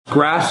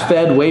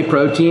Grass-fed whey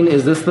protein,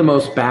 is this the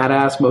most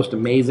badass, most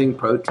amazing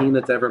protein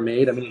that's ever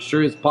made? I mean, it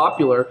sure is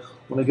popular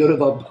when I go to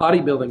the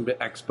bodybuilding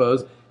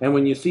expos, and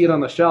when you see it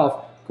on the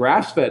shelf,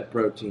 grass-fed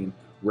protein,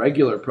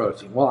 regular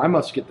protein. Well, I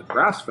must get the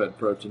grass-fed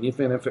protein,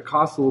 even if it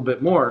costs a little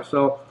bit more.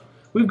 So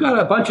we've got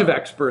a bunch of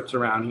experts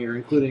around here,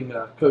 including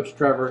Coach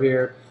Trevor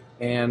here,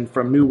 and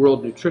from New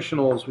World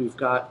Nutritionals, we've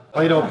got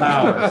Vital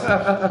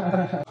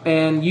Powers.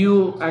 And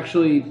you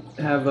actually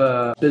have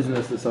a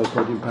business that sells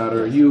protein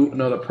powder. You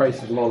know the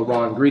prices of all the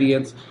raw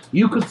ingredients.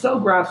 You could sell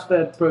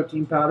grass-fed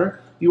protein powder.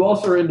 You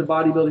also are into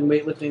bodybuilding,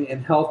 weightlifting,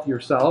 and health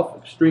yourself.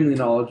 Extremely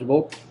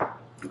knowledgeable.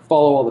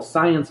 Follow all the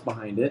science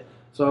behind it.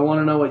 So I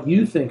want to know what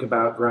you think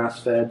about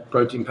grass-fed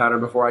protein powder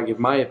before I give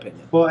my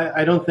opinion. Well,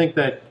 I don't think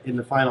that in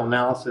the final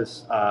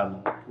analysis,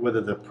 whether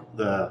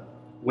the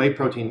whey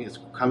protein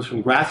comes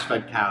from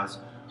grass-fed cows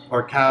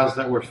or cows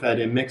that were fed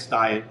a mixed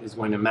diet is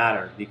going to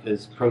matter,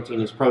 because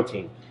protein is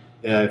protein.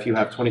 If you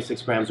have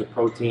 26 grams of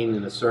protein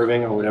in a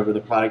serving or whatever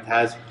the product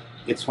has,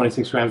 it's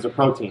 26 grams of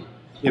protein.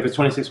 If it's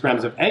 26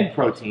 grams of egg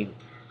protein,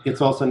 it's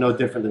also no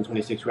different than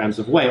 26 grams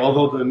of whey,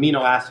 although the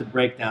amino acid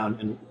breakdown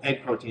in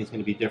egg protein is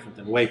going to be different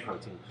than whey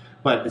protein.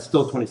 But it's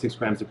still 26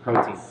 grams of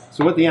protein.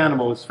 So what the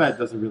animal is fed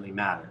doesn't really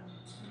matter.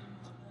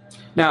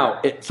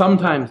 Now, it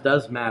sometimes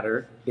does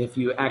matter if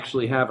you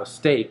actually have a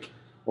steak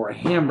or a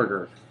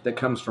hamburger that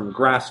comes from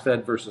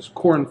grass-fed versus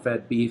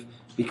corn-fed beef,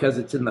 because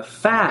it's in the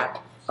fat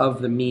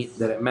of the meat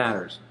that it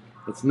matters.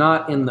 It's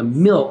not in the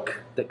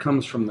milk that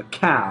comes from the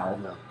cow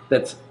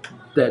that's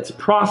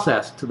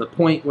processed to the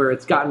point where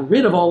it's gotten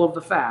rid of all of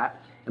the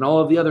fat and all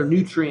of the other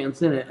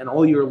nutrients in it, and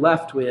all you're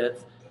left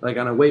with, like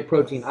on a whey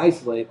protein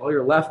isolate, all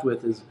you're left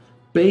with is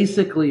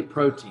basically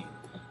protein.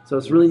 So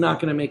it's really not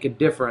going to make a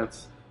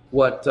difference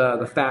what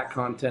the fat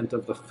content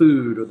of the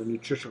food or the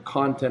nutritional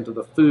content of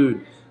the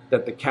food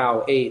that the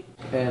cow ate.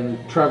 And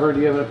Trevor, do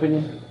you have an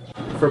opinion?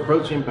 For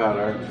protein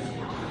powder,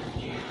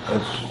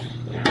 it's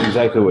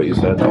exactly what you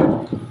said.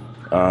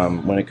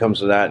 When it comes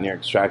to that and you're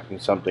extracting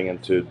something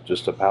into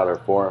just a powder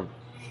form,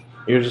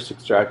 you're just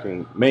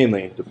extracting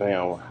mainly, depending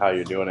on how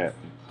you're doing it,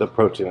 the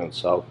protein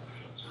itself.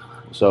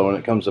 So when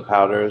it comes to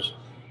powders,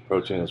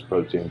 protein is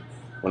protein.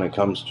 When it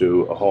comes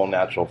to a whole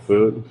natural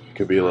food, it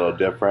could be a little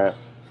different,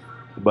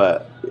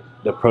 but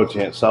the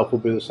protein itself will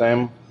be the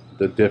same.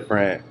 The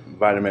different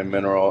vitamin,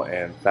 mineral,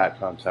 and fat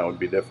content would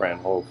be different in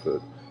whole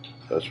food.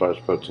 So as far as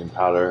protein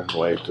powder, the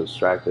way to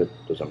extract it,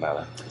 doesn't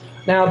matter.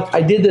 Now,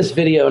 I did this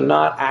video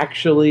not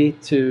actually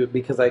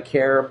because I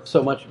care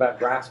so much about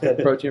grass-fed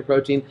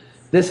protein.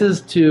 This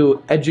is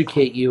to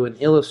educate you and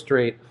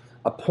illustrate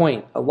a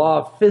point, a law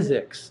of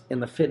physics in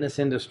the fitness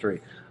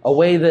industry, a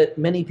way that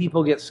many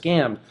people get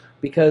scammed,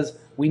 because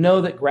we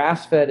know that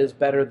grass-fed is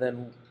better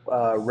than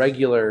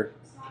regular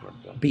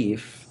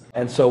beef.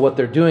 And so what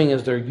they're doing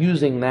is they're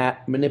using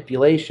that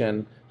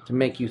manipulation to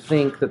make you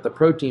think that the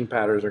protein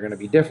powders are going to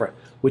be different,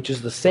 which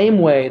is the same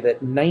way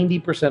that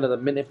 90% of the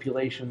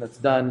manipulation that's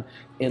done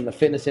in the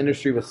fitness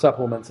industry with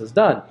supplements is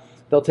done.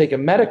 They'll take a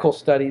medical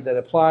study that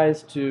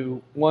applies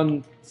to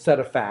one set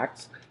of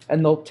facts,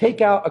 and they'll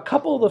take out a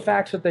couple of the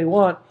facts that they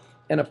want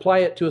and apply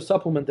it to a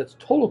supplement that's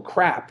total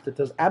crap, that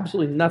does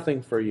absolutely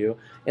nothing for you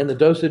in the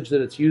dosage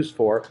that it's used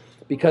for,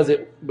 because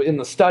in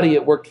the study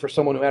it worked for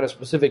someone who had a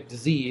specific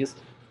disease,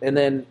 and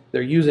then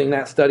they're using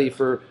that study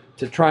to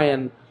try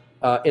and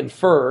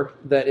infer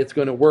that it's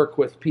going to work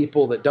with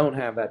people that don't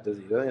have that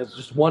disease. I think it's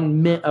just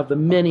one of the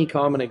many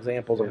common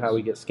examples of how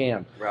we get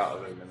scammed. Route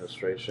of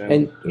administration.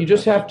 And you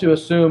just have to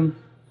assume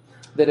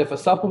that if a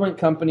supplement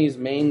company's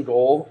main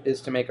goal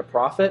is to make a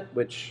profit,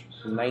 which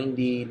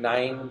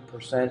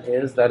 99%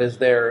 is, that is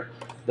the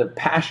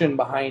passion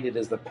behind it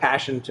is the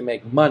passion to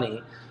make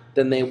money,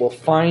 then they will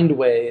find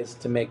ways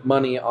to make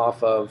money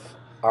off of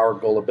our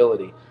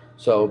gullibility.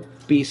 So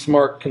be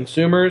smart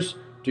consumers,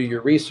 do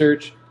your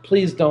research.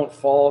 Please don't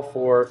fall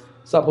for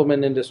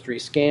supplement industry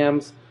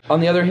scams. On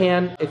the other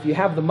hand, if you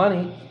have the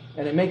money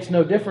and it makes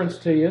no difference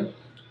to you,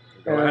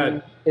 Go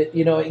ahead.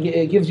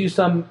 It gives you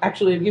some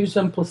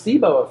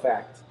placebo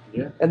effect,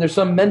 and there's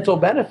some mental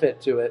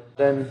benefit to it,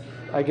 then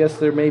I guess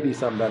there may be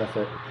some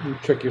benefit. You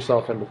trick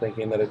yourself into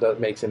thinking that it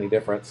makes any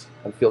difference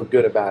and feel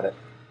good about it.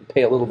 And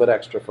pay a little bit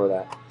extra for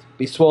that.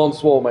 Be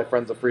swole, my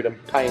friends of freedom,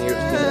 pioneers of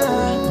clean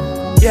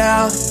revolution.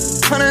 Yeah,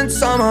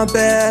 hundreds on my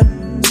bed,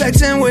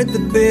 texting with the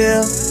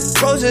bill,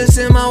 roses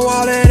in my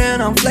wallet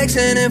and I'm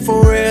flexing it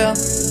for real.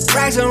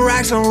 Racks on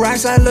racks on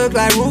racks, I look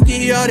like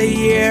rookie of the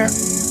year.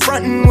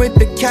 Frontin' with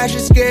the cash,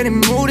 it's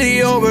getting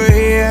moody over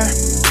here.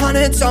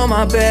 Hundreds on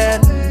my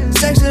bed,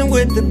 texting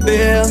with the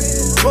bill,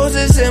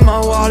 roses in my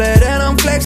wallet and I'm flexing